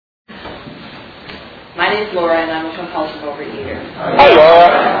My name's Laura, and I'm a compulsive overeater. Hi, Laura.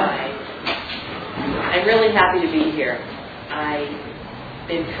 I'm really happy to be here. I've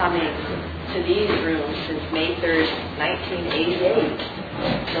been coming to these rooms since May 3rd,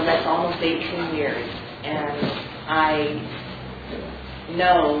 1988. So that's almost 18 years. And I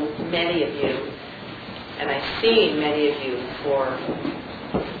know many of you, and I've seen many of you for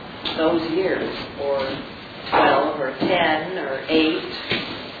those years, or 12, or 10, or 8.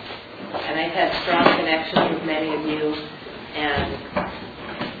 And I've had strong connections with many of you, and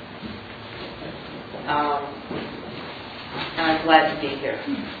I'm glad to be here.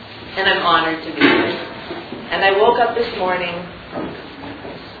 And I'm honored to be here. And I woke up this morning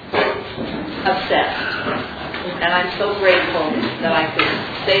obsessed. And I'm so grateful that I could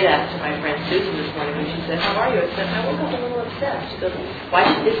say that to my friend Susan this morning when she said, "How are you?" I said, "I woke up a little upset." She goes, "Why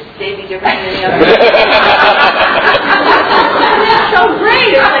should this day be different than any other?" That's so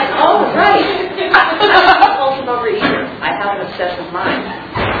great. It's like, oh, right. I'm a compulsive overeater. I have an obsessive mind.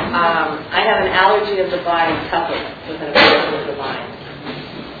 I have an allergy of the body coupled with an obsession of the mind.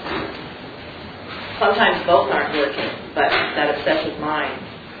 Sometimes both aren't working, but that obsessive mind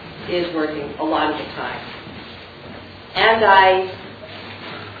is working a lot of the time. And I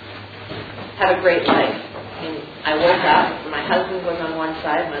have a great life. I woke up, my husband was on one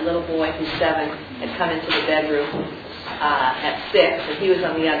side, my little boy, who's 7, had come into the bedroom at 6, and he was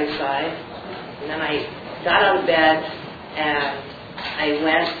on the other side. And then I got out of bed, and I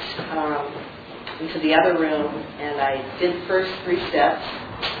went into the other room, and I did the first 3 steps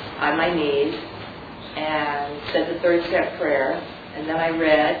on my knees, and said the 3rd step prayer, and then I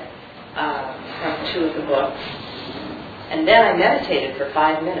read from 2 of the books. And then I meditated for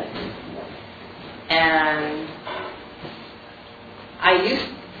 5 minutes. And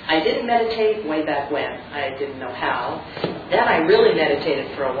I didn't meditate way back when. I didn't know how. Then I really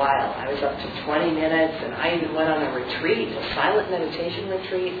meditated for a while. I was up to 20 minutes, and I even went on a retreat, a silent meditation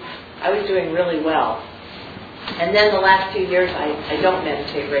retreat. I was doing really well. And then the last 2 years, I don't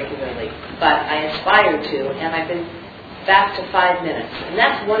meditate regularly, but I aspire to, and I've been back to 5 minutes. And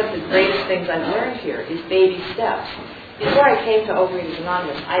that's one of the greatest things I've learned here, is baby steps. Before I came to Overeaters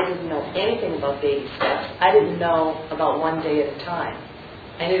Anonymous, I didn't know anything about baby steps. I didn't know about 1 day at a time.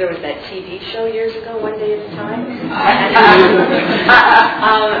 I knew there was that TV show years ago, 1 day at a time.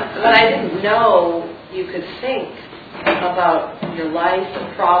 But I didn't know you could think about your life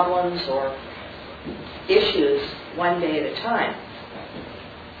and problems or issues 1 day at a time.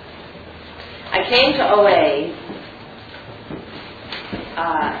 I came to OA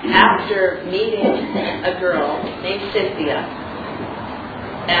after meeting a girl named Cynthia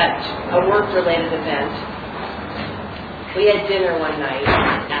at a work-related event. We had dinner one night.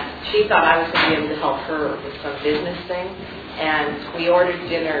 She thought I was going to be able to help her with some business thing, and we ordered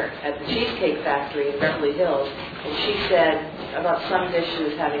dinner at the Cheesecake Factory in Beverly Hills, and she said about some dish she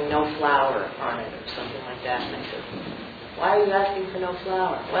was having no flour on it or something like that, and I said, "Why are you asking for no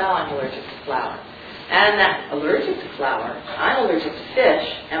flour?" "Well, I'm allergic to flour." And I'm allergic to flour. I'm allergic to fish,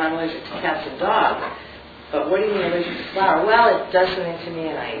 and I'm allergic to cats and dogs. But what do you mean allergic to flour? "Well, it does something to me,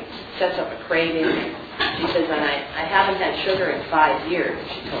 and it sets up a craving." She says, "And I haven't had sugar in 5 years,"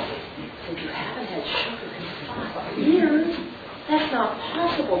 she told me. I said, "You haven't had sugar in 5 years? That's not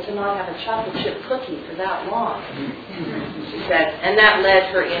possible to not have a chocolate chip cookie for that long." She said, and that led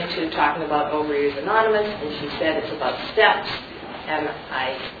her into talking about Overeaters Anonymous, and she said it's about steps. And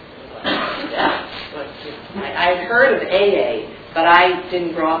I'd heard of AA, but I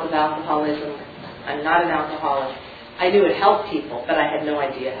didn't grow up with alcoholism. I'm not an alcoholic. I knew it helped people, but I had no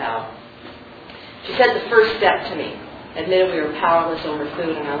idea how. She said the first step to me, admitted we were powerless over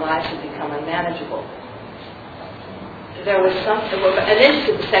food and our lives had become unmanageable. There was something, and then she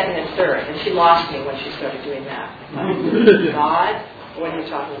did the 2nd and 3rd, and she lost me when she started doing that. God, what are you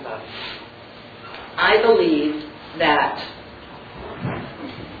talking about? I believed that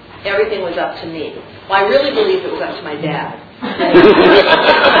everything was up to me. Well, I really believed it was up to my dad.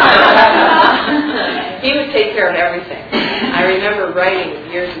 He would take care of everything. I remember writing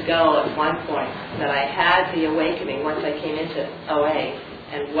years ago at one point that I had the awakening once I came into OA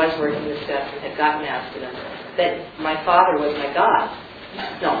and was working the steps and had gotten abstinence, that my father was my God.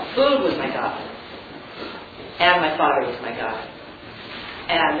 No, food was my God. And my father was my God.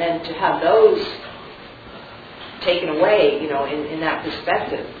 And then to have those taken away, in that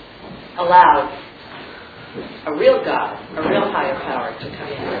perspective, allowed a real God, a real higher power to come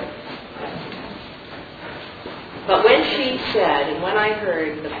in. But when she said, and when I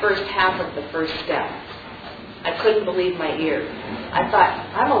heard the first half of the first step, I couldn't believe my ears. I thought,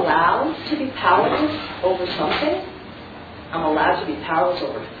 I'm allowed to be powerless over something? I'm allowed to be powerless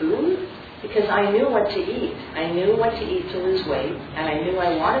over food? because I knew what to eat. I knew what to eat to lose weight, and I knew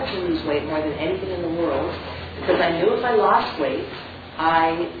I wanted to lose weight more than anything in the world, because I knew if I lost weight,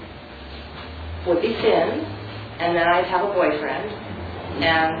 I would be thin, and then I'd have a boyfriend,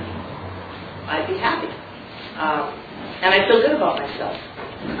 and I'd be happy. And I'd feel good about myself.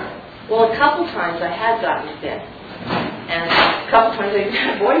 Well, a couple times I had gotten thin, and a couple times I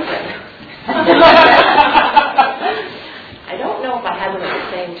had a boyfriend. I don't know if I had them at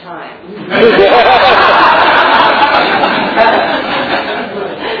the same time.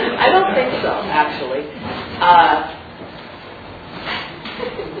 I don't think so, actually.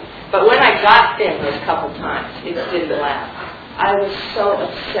 But when I got thin those couple times, it didn't last. I was so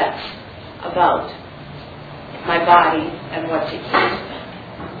obsessed about my body and what to eat.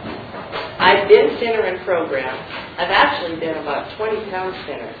 I've been thinner in program. I've actually been about 20 pounds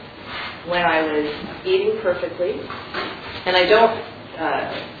thinner when I was eating perfectly. And I don't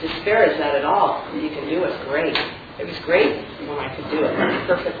disparage that at all. You can do it, great. It was great when I could do it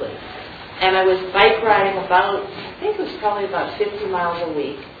perfectly. And I was bike riding about, I think it was probably about 50 miles a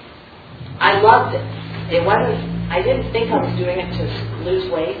week. I loved it. I didn't think I was doing it to lose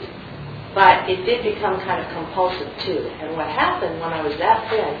weight, but it did become kind of compulsive too. And what happened when I was that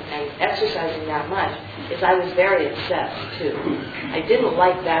thin and exercising that much is I was very obsessed too. I didn't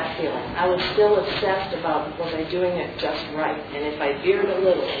like that feeling. I was still obsessed about, was I doing it just right? And if I veered a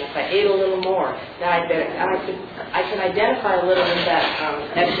little, and if I ate a little more, then I can identify a little in that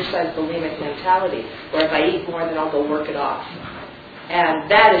exercise bulimic mentality, where if I eat more, then I'll go work it off.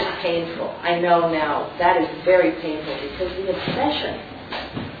 And that is painful. I know now that is very painful, because the obsession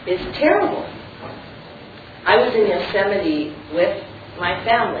is terrible. I was in Yosemite with my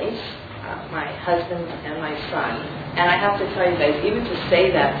family, my husband and my son, and I have to tell you guys, even to say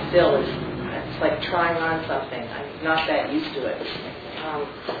that still it's like trying on something. I'm not that used to it.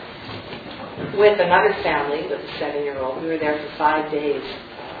 With another family with a 7-year-old, we were there for 5 days,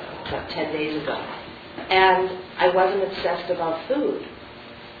 about 10 days ago, and I wasn't obsessed about food.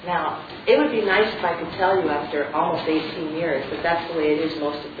 Now, it would be nice if I could tell you after almost 18 years that that's the way it is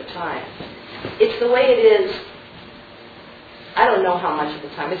most of the time. It's the way it is, I don't know how much of the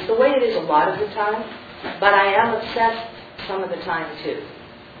time. It's the way it is a lot of the time, but I am obsessed some of the time too.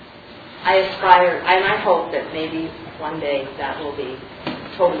 I aspire, and I hope that maybe one day that will be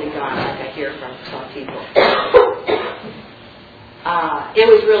totally gone, like I hear from some people. It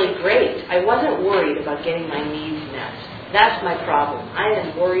was really great. I wasn't worried about getting my needs met. That's my problem. I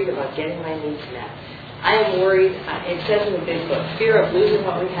am worried about getting my needs met. I am worried, it says in the big book, fear of losing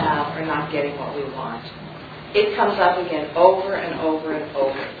what we have or not getting what we want. It comes up again over and over and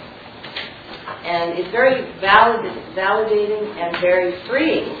over. And it's very validating and very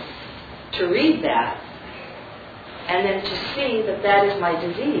freeing to read that and then to see that that is my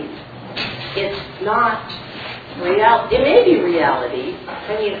disease. It's not reality. It may be reality.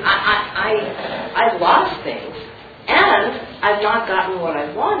 I mean, I've lost things. And I've not gotten what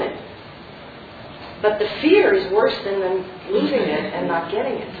I wanted. But the fear is worse than them losing it and not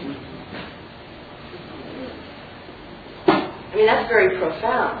getting it. I mean, that's very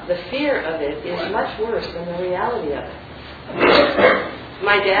profound. The fear of it is much worse than the reality of it.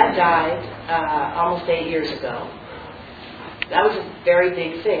 My dad died almost 8 years ago. That was a very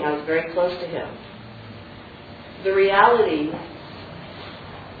big thing. I was very close to him. The reality,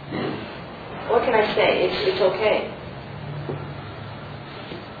 what can I say? It's okay.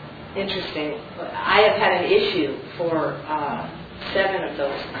 Interesting. I have had an issue for 7 of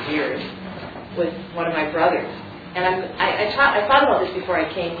those years with one of my brothers. And I thought about this before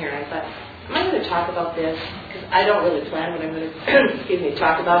I came here, and I thought, am I going to talk about this? Because I don't really plan what I'm going to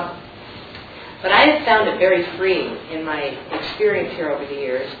talk about. But I have found it very freeing in my experience here over the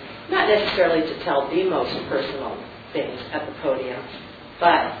years, not necessarily to tell the most personal things at the podium,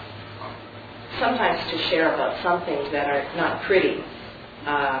 but sometimes to share about some things that are not pretty.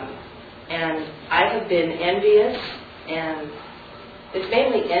 And I have been envious, and it's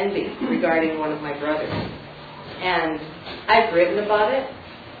mainly envy regarding one of my brothers. And I've written about it.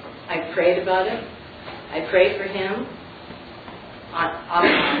 I've prayed about it. I pray for him.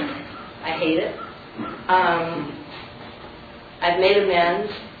 I hate it. I've made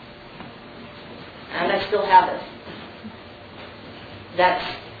amends, and I still have it.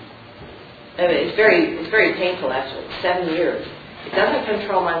 It's very painful, actually. 7 years. It doesn't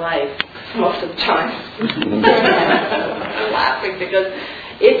control my life most of the time. I'm laughing because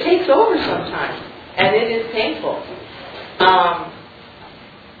it takes over sometimes, and it is painful.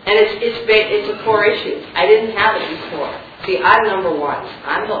 And it's a core issue. I didn't have it before. See, I'm number one.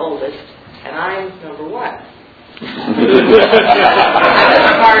 I'm the oldest, and I'm number one. I'm the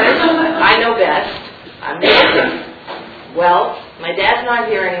smartest. I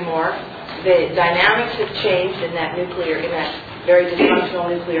the dynamics have changed in that very dysfunctional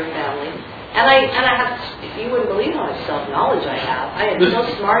nuclear family. And I have, you wouldn't believe how much self-knowledge I have. I am so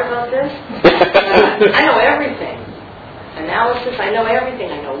smart about this. I know everything. Analysis, I know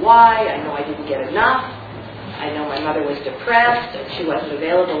everything. I know why. I know I didn't get enough. I know my mother was depressed and she wasn't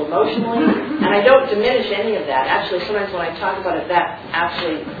available emotionally. And I don't diminish any of that. Actually, sometimes when I talk about it, that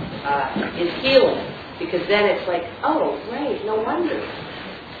actually is healing. Because then it's like, oh, right, no wonder.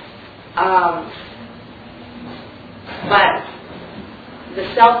 But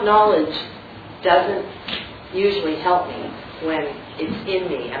the self-knowledge doesn't usually help me when it's in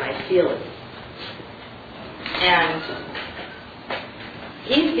me and I feel it. And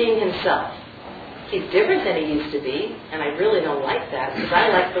he's being himself. He's different than he used to be, and I really don't like that because I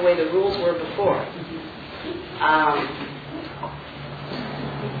like the way the rules were before.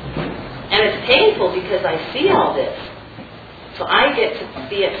 And it's painful because I see all this. So I get to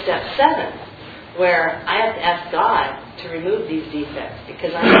be at step 7, where I have to ask God to remove these defects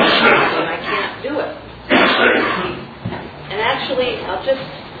because I'm not sure and I can't do it. And actually,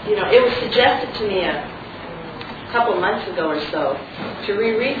 it was suggested to me a couple months ago or so to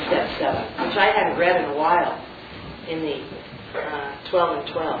reread Step 7, which I hadn't read in a while in the 12 and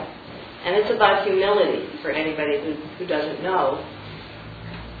 12. And it's about humility for anybody who doesn't know.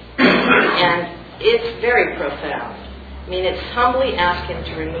 And it's very profound. I mean, it's humbly asking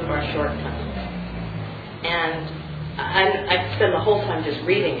to remove our shortcomings. And I spend the whole time just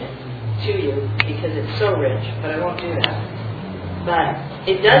reading it to you because it's so rich, but I won't do that. But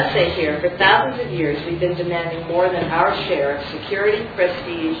it does say here, for thousands of years we've been demanding more than our share of security,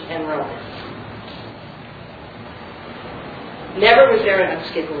 prestige, and romance. Never was there enough,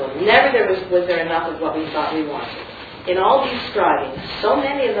 was there enough of what we thought we wanted. In all these strivings, so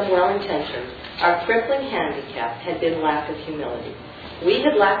many of them well-intentioned, our crippling handicap had been lack of humility. We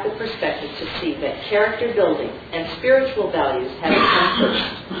had lacked the perspective to see that character building and spiritual values had to come first,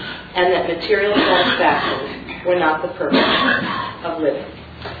 and that material satisfactions were not the purpose of living.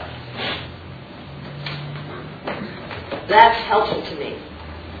 That's helpful to me.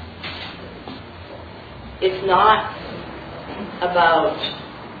 It's not about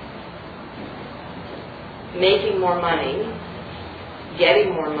making more money,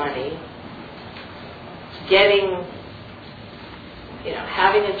 getting more money,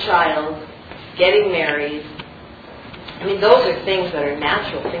 having a child, getting married. I mean, those are things that are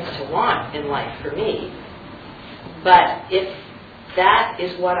natural things to want in life for me. But if that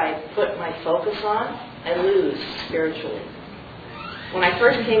is what I put my focus on, I lose spiritually. When I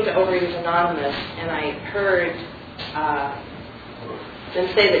first came to Overeaters Anonymous and I heard them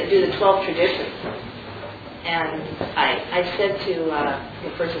say that do the 12 traditions, and I said to the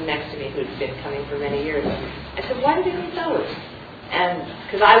person next to me who'd been coming for many years, I said, why do you need those? And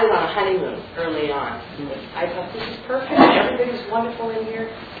because I was on a honeymoon early on. I thought, this is perfect. Everybody's wonderful in here.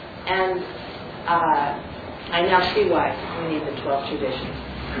 And I now see why we need the 12 traditions.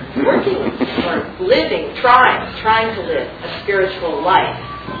 Working or living, trying to live a spiritual life,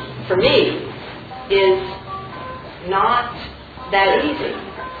 for me, is not that easy.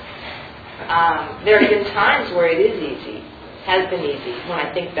 There have been times where it is easy, has been easy, when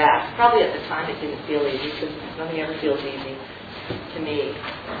I think back. Probably at the time it didn't feel easy, because nothing ever feels easy to me.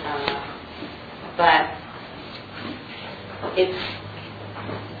 But it's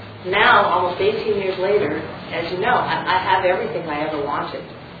now, almost 18 years later, as you know, I have everything I ever wanted,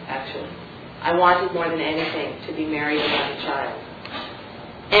 actually. I wanted more than anything to be married and have a child.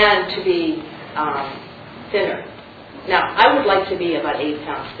 And to be thinner. Now, I would like to be about 8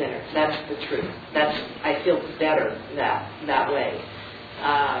 pounds thinner. That's the truth. I feel better that way.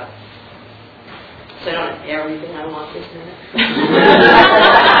 So I don't have everything I want this minute.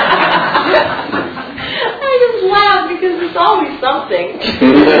 I just laugh because it's always something.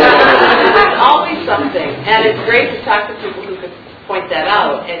 It's always something. And it's great to talk to people who could point that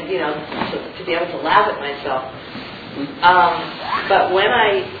out and, to be able to laugh at myself. But when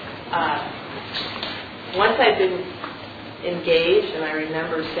once I've been engaged, and I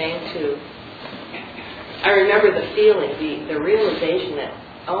remember the feeling, the realization that,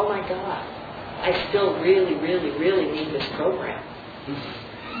 oh my God, I still really, really, really need this program.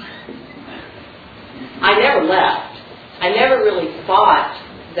 I never left. I never really thought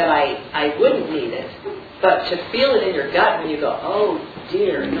that I wouldn't need it. But to feel it in your gut when you go, oh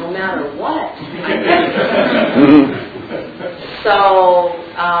dear, no matter what, I need it. So,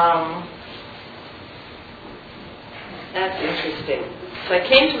 that's interesting. So I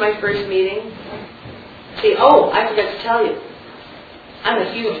came to my first meeting. See, I forgot to tell you. I'm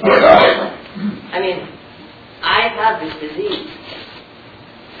a huge person. I mean, I have this disease.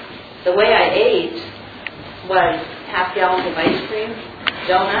 the way I ate was half gallons of ice cream,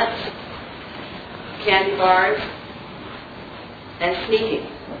 donuts, candy bars, and sneaking.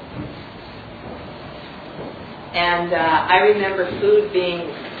 And I remember food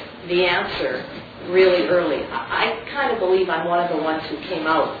being the answer really early. I kind of believe I'm one of the ones who came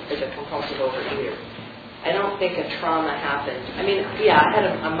out as a compulsive overeater. I don't think a trauma happened. I mean, yeah, I had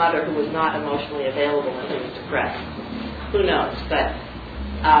a mother who was not emotionally available and who was depressed. Who knows? But,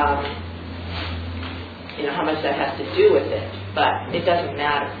 how much that has to do with it. But it doesn't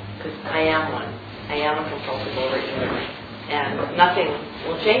matter, because I am one. I am a compulsive overeater. And nothing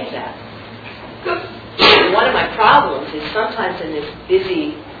will change that. One of my problems is sometimes in this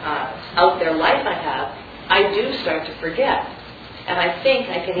busy, out there life I have, I do start to forget. And I think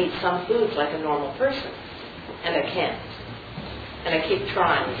I can eat some foods like a normal person. And I can't. And I keep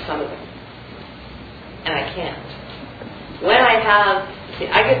trying with some of them. And I can't. When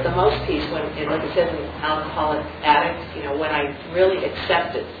I get the most peace when, like I said, an alcoholic addict, when I really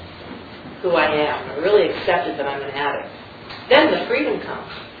accepted who I am, I really accepted that I'm an addict, then the freedom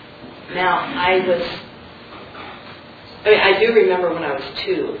comes. Now, I do remember when I was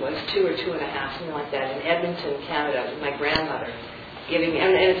 2 or 2 and a half, something like that, in Edmonton, Canada, with my grandmother giving me,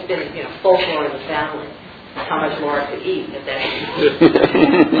 and it's been, folklore in the family, how much Laura could eat at that age.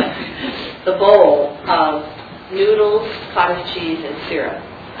 The bowl of noodles, cottage cheese, and syrup.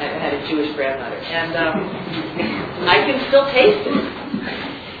 I had a Jewish grandmother. And I can still taste it.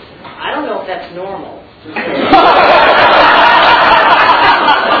 I don't know if that's normal.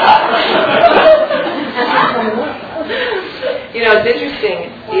 It's interesting,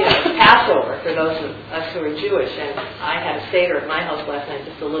 Passover, for those of us who are Jewish, and I had a Seder at my house last night,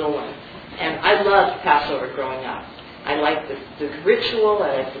 just a little one. And I loved Passover growing up. I liked the ritual,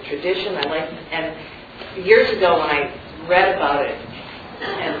 I liked the tradition, and years ago when I read about it,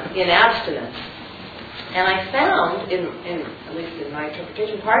 and in abstinence, and I found, at least in my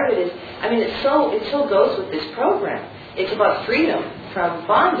interpretation, part of it is, it so goes with this program. It's about freedom from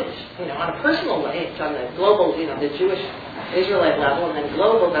bondage, on a personal way. It's on the global, the Jewish Israelite level, and then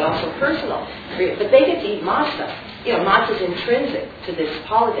global, but also personal. But they get to eat matzah. Matzah is intrinsic to this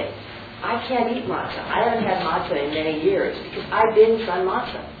holiday. I can't eat matzah. I haven't had matzah in many years because I binge on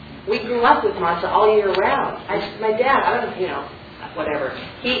matzah. We grew up with matzah all year round. My dad, whatever.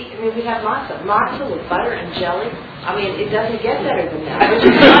 We have matzah. Matzah with butter and jelly. It doesn't get better than that.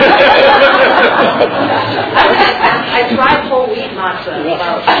 I tried whole wheat matzah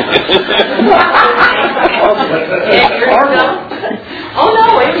about 10 years ago. Oh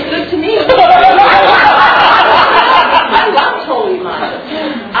no, it was good to me. I love whole wheat matzah.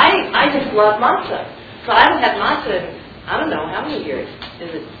 I just love matzah. So I haven't had matzah in, I don't know, how many years?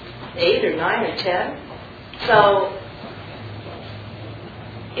 Is it 8 or 9 or 10? So,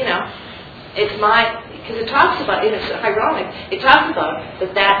 it's because it talks about, it's ironic, it talks about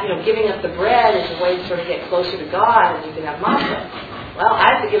that giving up the bread is a way to sort of get closer to God, and you can have matzah. Well,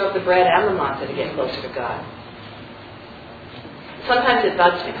 I have to give up the bread and the matzah to get closer to God. Sometimes it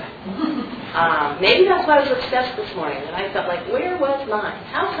bugs me. Maybe that's why I was obsessed this morning, and I felt like, where was mine?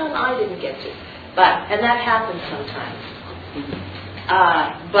 How come I didn't get to? And that happens sometimes.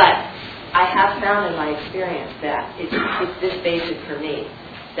 But I have found in my experience that it's this basic for me,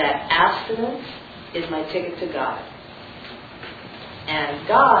 that abstinence is my ticket to God. And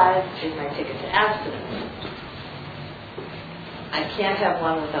God is my ticket to abstinence. I can't have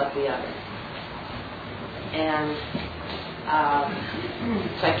one without the other. And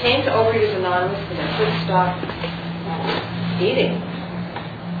so I came to Overeaters Anonymous because I couldn't stop eating.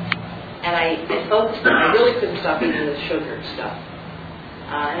 And I focused on, I really couldn't stop eating the sugar stuff.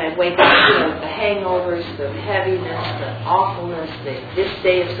 And I'd wake up, the hangovers, the heaviness, the awfulness, this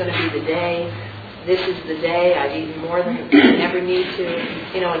day is going to be the day. This is the day. I've eaten more than I ever need to.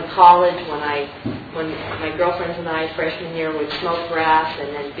 In college, when my girlfriends and I, freshman year, would smoke grass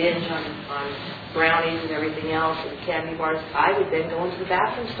and then binge on brownies and everything else and candy bars, I would then go into the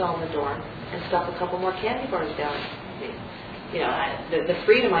bathroom stall in the dorm and stuff a couple more candy bars down me. The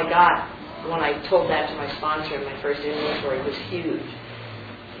freedom I got when I told that to my sponsor in my first inventory was huge.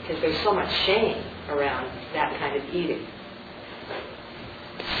 Because there's so much shame around that kind of eating.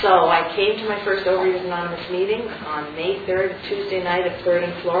 So I came to my first Overeaters Anonymous meeting on May 3rd, Tuesday night at 3rd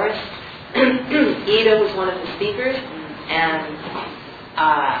and Florist. Ida was one of the speakers, and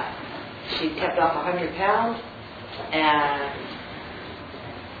she kept off 100 pounds, and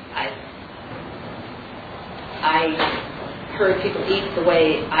I heard people eat the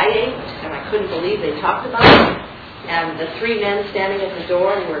way I ate, and I couldn't believe they talked about it. And the 3 men standing at the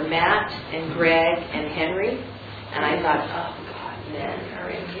door were Matt and Greg and Henry. And I thought, oh, God, men are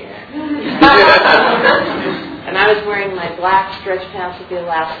in here. And I was wearing my black stretch pants with the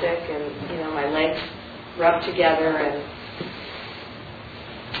elastic, and my legs rubbed together,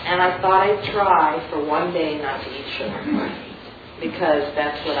 and I thought I'd try for one day not to eat sugar, because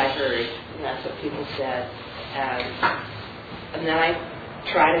that's what I heard, and that's what people said. And then I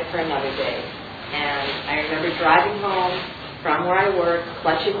tried it for another day. And I remember driving home from where I work,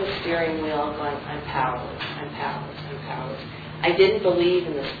 clutching the steering wheel, going, I'm powerless, I'm powerless, I'm powerless. I didn't believe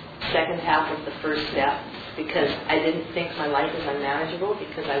in the second half of the first step, because I didn't think my life was unmanageable,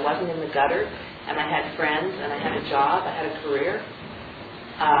 because I wasn't in the gutter, and I had friends, and I had a job, I had a career.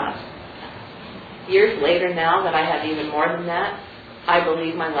 Years later now that I have even more than that, I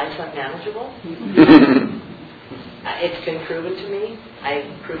believe my life's unmanageable. It's been proven to me. I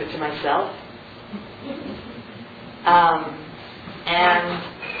prove it to myself. And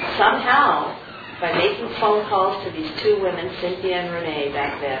somehow, by making phone calls to these two women, Cynthia and Renee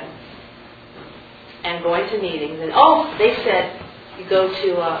back then, and going to meetings, and they said, you go to,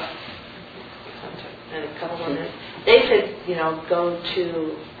 in a couple more minutes, they said, go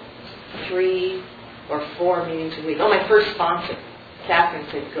to 3 or 4 meetings a week. My first sponsor, Catherine,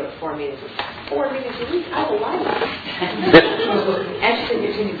 said go to 4 meetings a week. 4 meetings a week? I will lie. And she said, you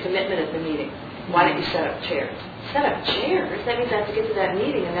need commitment at the meeting. Why don't you set up chairs? Set up chairs? That means I have to get to that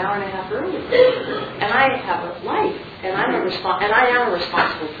meeting an hour and a half early. And I have a life, and I am a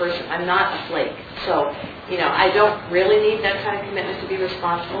responsible person. I'm not a flake. So, I don't really need that kind of commitment to be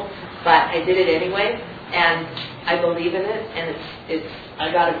responsible, but I did it anyway, and I believe in it, and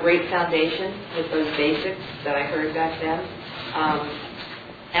I got a great foundation with those basics that I heard back then.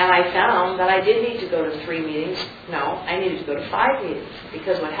 And I found that I did need to go to 3 meetings. No, I needed to go to 5 meetings,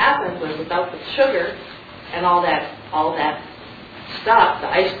 because what happened was, without the sugar and all that stuff, the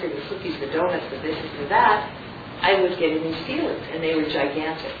ice cream, the cookies, the donuts, the this and the that, I was getting these feelings, and they were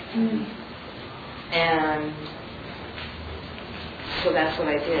gigantic. Mm-hmm. And so that's what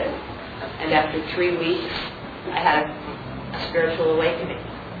I did. And after 3 weeks, I had a spiritual awakening.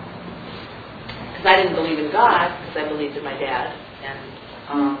 Because I didn't believe in God, because I believed in my dad. And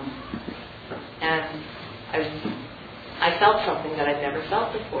I felt something that I'd never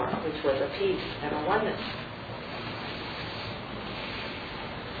felt before, which was a peace and a oneness.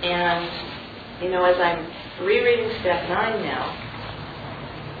 And, as I'm rereading Step 9 now,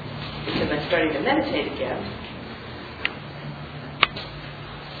 because I'm starting to meditate again,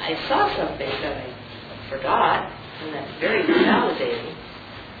 I saw something that I forgot, and that's very validating.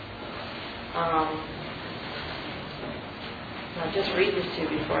 I'll just read this to you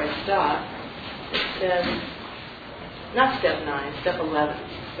before I stop. It says, not Step 9, Step 11,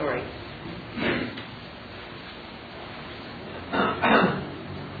 sorry.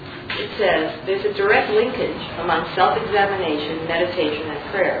 It says, there's a direct linkage among self-examination, meditation,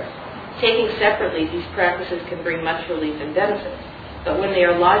 and prayer. Taking separately, these practices can bring much relief and benefit. But when they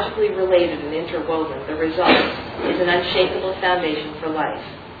are logically related and interwoven, the result is an unshakable foundation for life.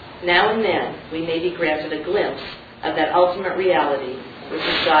 Now and then, we may be granted a glimpse of that ultimate reality, which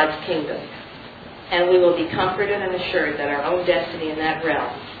is God's kingdom. And we will be comforted and assured that our own destiny in that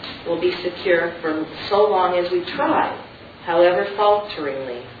realm will be secure for so long as we try, however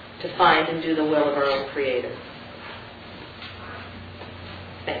falteringly, to find and do the will of our own Creator.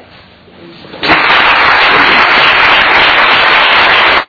 Thanks.